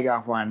 oh my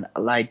God, Juan,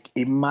 like,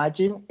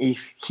 imagine if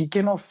he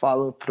cannot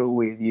follow through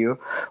with you,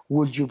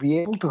 would you be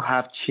able to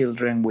have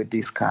children with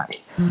this guy?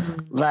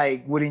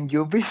 Like, wouldn't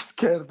you be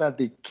scared that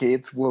the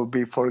kids will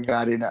be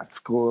forgotten at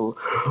school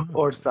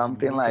or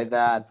something like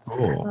that?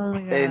 Cool. Oh my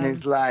And god.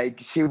 it's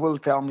like she will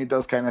tell me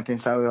those kind of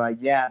things. I was like,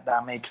 yeah,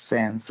 that makes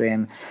sense.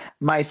 And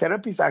my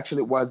therapist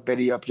actually was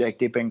very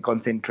objective and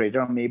concentrated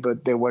on me,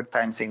 but there were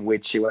times in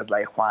which she was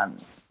like, Juan,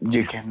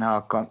 you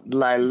cannot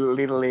like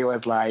literally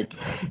was like,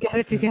 Get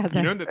it together.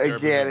 You know the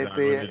therapist get is it. done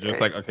when they're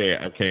just like,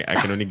 okay, I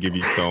can only give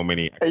you so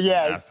many, I can only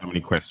Yes. ask so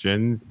many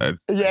questions. Yeah, And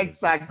it's just tell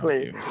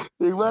exactly.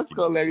 you. It was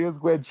hilarious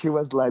when she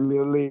was like,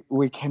 literally,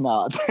 we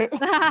cannot.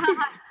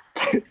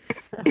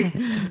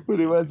 But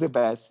it was the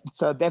best.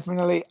 So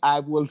definitely, I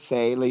will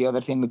say the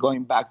other thing.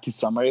 Going back to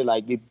summary,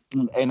 like it,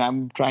 and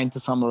I'm trying to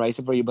summarize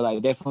it for you, but I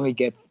definitely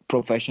get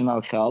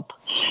professional help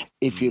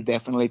if you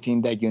definitely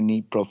think that you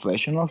need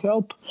professional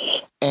help,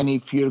 and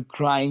if you're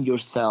crying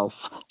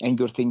yourself and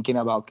you're thinking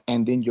about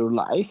ending your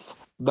life,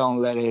 don't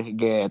let it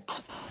get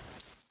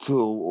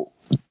to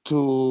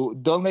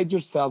don't let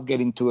yourself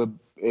get into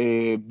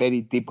a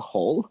very deep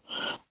hole.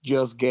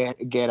 Just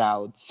get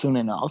out soon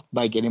enough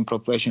by getting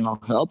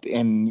professional help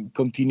and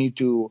continue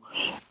to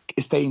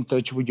stay in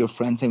touch with your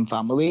friends and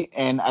family.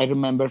 And I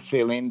remember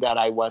feeling that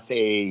I was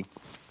a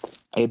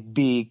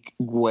big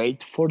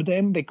weight for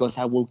them because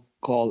I will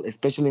call,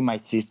 especially my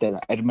sister.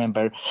 I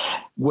remember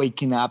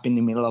waking up in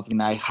the middle of the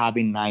night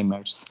having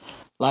nightmares.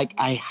 Like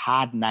I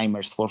had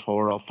nightmares for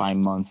 4 or 5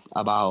 months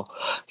about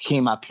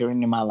him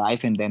appearing in my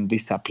life and then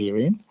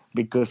disappearing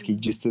because he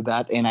used to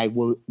that. And I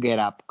will get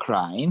up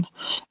crying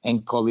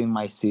and calling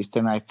my sister.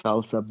 And I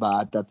felt so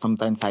bad that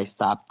sometimes I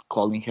stopped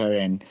calling her.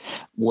 And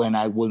when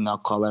I will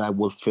not call her, I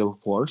will feel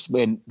worse.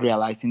 But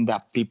realizing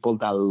that people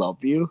that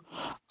love you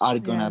are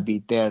gonna Yeah.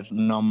 be there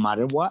no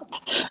matter what.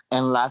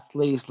 And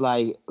lastly, it's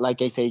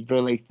like I say, it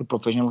relates to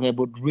professional help.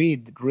 But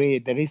read.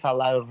 There is a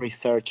lot of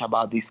research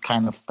about this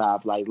kind of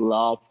stuff. Like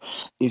love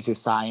is a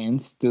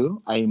science too.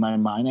 In my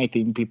mind, I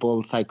think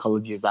people,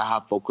 psychologists that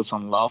have focused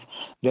on love,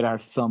 there are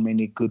so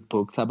many good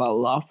books about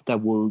love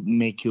that will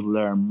make you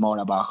learn more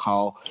about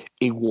how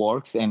it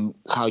works and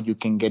how you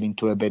can get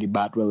into a very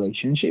bad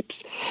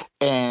relationships.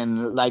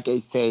 And like I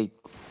say,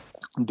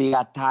 the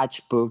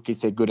Attached book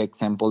is a good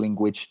example in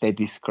which they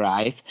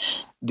describe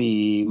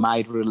the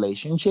my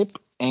relationship,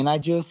 and I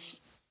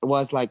just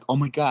was like, oh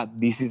my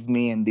god, this is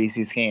me and this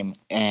is him.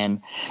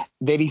 And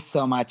there is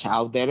so much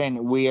out there,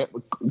 and we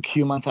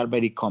humans are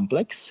very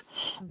complex,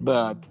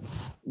 but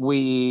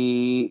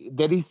we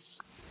there is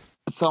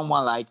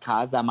someone like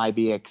us that might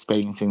be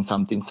experiencing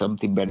something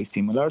very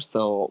similar.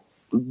 So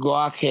go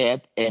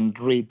ahead and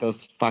read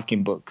those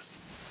fucking books.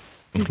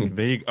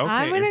 There you go. Okay,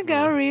 I'm gonna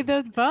go inspiration. read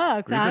those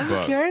books. Read the I'm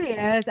book.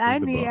 curious. I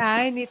the need book.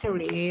 I need to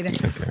read.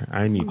 Okay,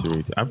 I need to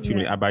read. I have too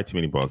many. Yeah. I buy too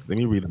many books. Let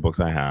me read the books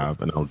I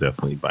have, and I'll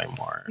definitely buy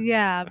more.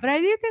 Yeah, but I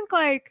do think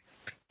like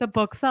the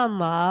books on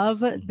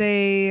love,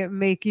 they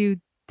make you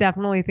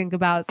definitely think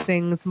about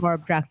things more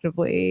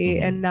objectively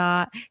Mhm. and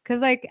not because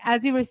like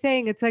as you were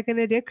saying, it's like an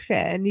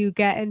addiction. You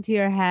get into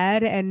your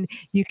head and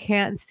you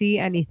can't see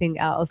anything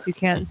else. You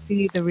can't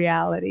see the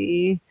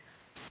reality.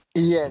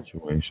 Yes.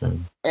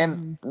 Situation.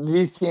 And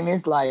the thing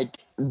is, like,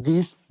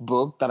 this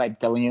book that I'm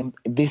telling you,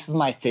 this is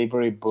my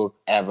favorite book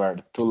ever.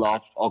 To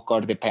Love or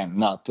Codependent.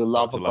 No, To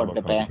Love To or love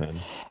a Codependent pen.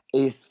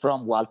 is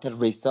from Walter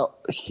Rizzo.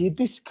 He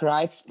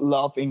describes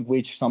love in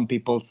which some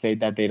people say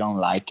that they don't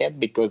like it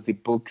because the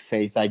book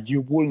says that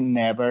you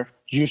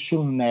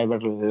should never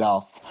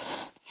love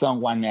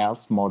someone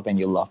else more than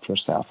you love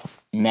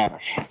yourself. Never.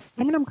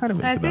 I mean, I'm kind of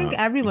into I think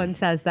that. everyone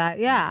says that.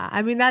 Yeah.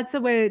 I mean, that's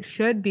the way it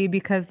should be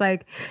because,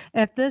 like,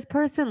 if this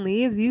person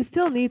leaves, you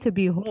still need to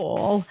be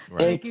whole.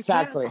 Right. Like, you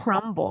can't Exactly.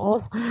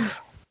 crumble.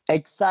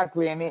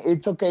 Exactly, and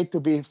it's okay to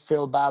be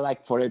feel bad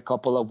like for a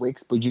couple of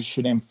weeks, but you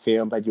shouldn't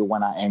feel that you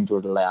want to end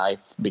your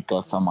life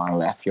because someone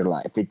left your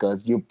life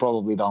because you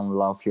probably don't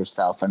love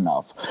yourself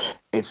enough.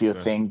 if you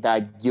think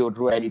that you're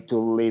ready to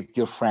leave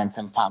your friends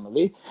and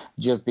family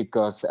just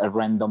because a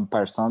random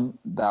person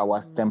that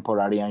was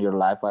temporary in your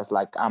life was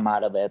like, I'm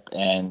out of it,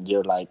 and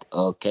you're like,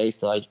 okay,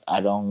 so I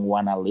don't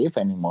want to live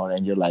anymore,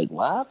 and you're like,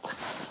 what?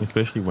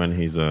 Especially when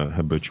he's a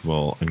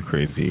habitual and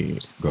crazy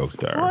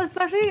ghoster. Well,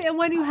 especially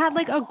when you had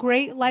like a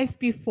great life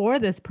before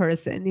this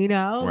person, you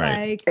know,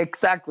 Right. like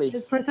Exactly.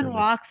 this person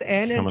walks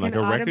in and Coming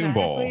can like a wrecking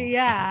ball.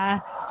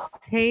 automatically,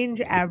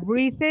 change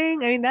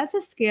everything. I mean, that's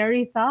a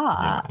scary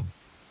thought. Yeah.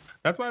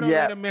 That's why I don't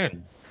Yeah. let him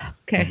in.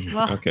 Okay,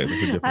 well, Okay, this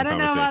is a different I don't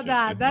know about conversation.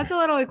 that. That's a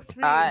little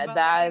extreme. but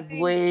I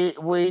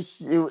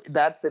think-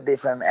 That's a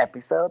different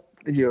episode.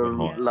 You're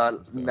whole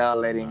not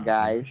letting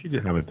guys. She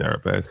did have a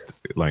therapist.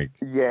 Like,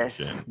 Yes,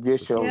 shit. you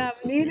should. Yeah,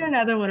 we need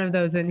another one of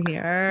those in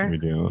here. We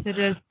do. To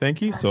just Thank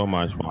you so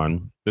much,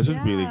 Juan. This is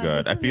really Yeah,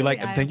 good. this I is feel like,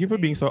 really and thank you for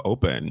being so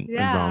open and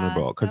Yeah,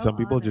 vulnerable, because so some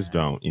people just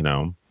don't, you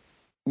know?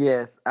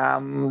 Yes.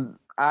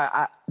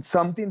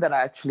 Something that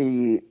I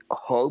actually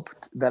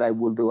hoped that I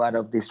will do out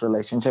of this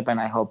relationship, and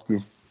I hope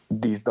this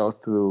does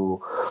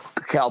to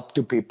help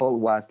to people,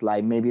 was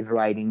like maybe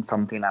writing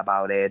something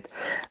about it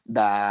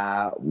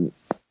that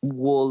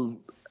will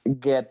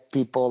get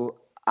people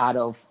out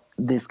of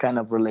this kind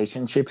of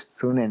relationships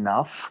soon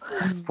enough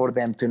for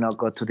them to not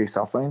go to the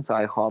suffering. So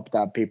I hope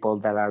that people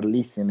that are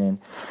listening,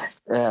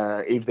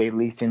 if they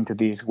listen to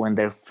this when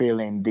they're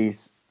feeling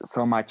this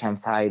so much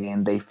anxiety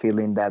and they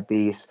feeling that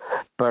this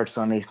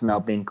person is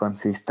not being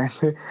consistent,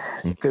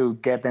 to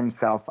get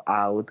themselves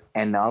out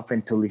enough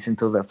and to listen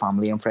to their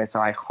family and friends. So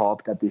I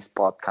hope that this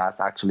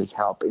podcast actually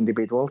help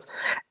individuals.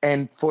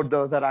 And for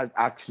those that are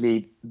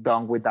actually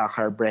done with that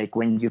heartbreak,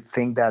 when you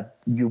think that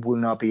you will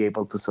not be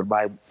able to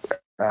survive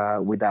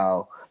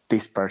without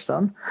this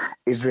person,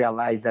 is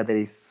realize that there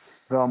is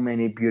so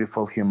many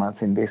beautiful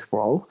humans in this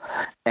world,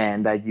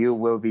 and that you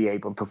will be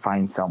able to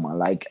find someone.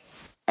 Like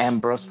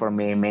Ambrose for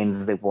me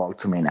means the world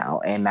to me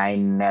now, and I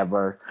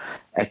never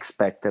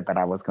expected that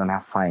I was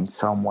gonna find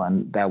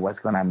someone that was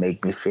gonna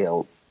make me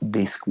feel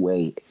this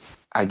way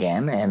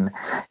again, and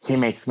he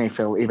makes me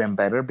feel even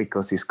better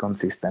because he's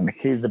consistent.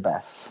 He's the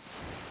best.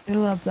 I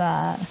love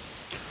that.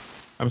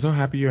 I'm so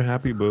happy you're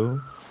happy,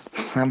 boo.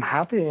 I'm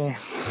happy.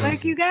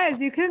 Like, you guys,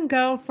 you can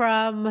go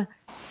from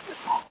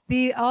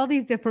all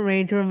these different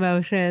range of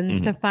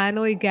emotions to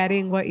finally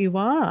getting what you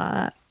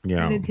want.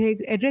 Yeah. And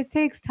it just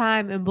takes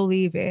time and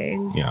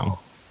believing. Yeah.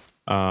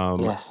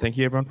 Yes. Thank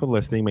you everyone for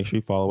listening. Make sure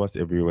you follow us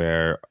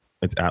everywhere.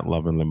 It's at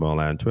Love in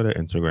Limboland, Twitter,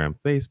 Instagram,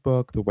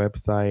 Facebook, the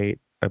website,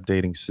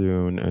 updating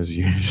soon as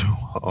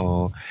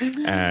usual.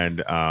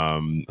 And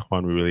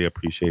Juan, we really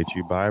appreciate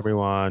you. Bye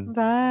everyone.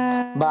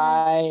 Bye.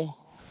 Bye.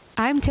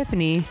 I'm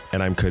Tiffany,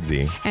 And I'm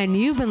Kudzi. and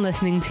you've been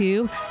listening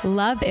to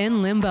Love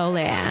in Limbo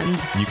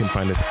Land. You can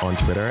find us on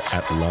Twitter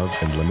at Love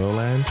in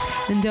Limboland.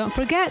 And don't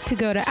forget to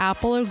go to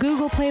Apple or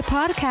Google Play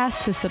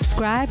Podcast to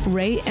subscribe,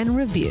 rate, and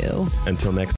review. Until next